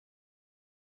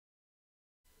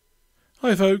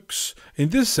Hi folks, in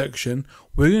this section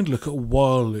we're going to look at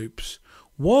while loops.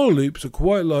 While loops are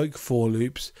quite like for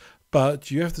loops,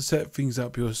 but you have to set things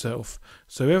up yourself.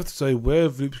 So we have to say where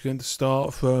the loop's going to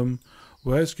start from,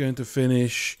 where it's going to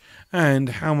finish, and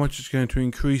how much it's going to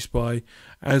increase by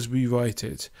as we write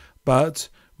it. But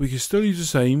we can still use the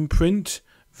same print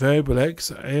variable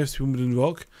x ASP Wimbledon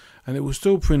Rock, and it will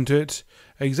still print it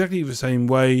exactly the same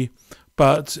way,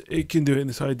 but it can do it in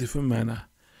a slightly different manner.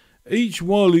 Each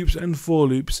while loops and for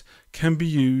loops can be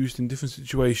used in different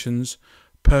situations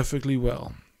perfectly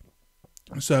well.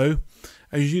 So,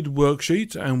 as you do the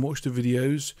worksheet and watch the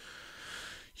videos,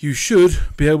 you should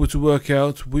be able to work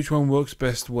out which one works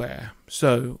best where.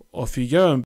 So, off you go and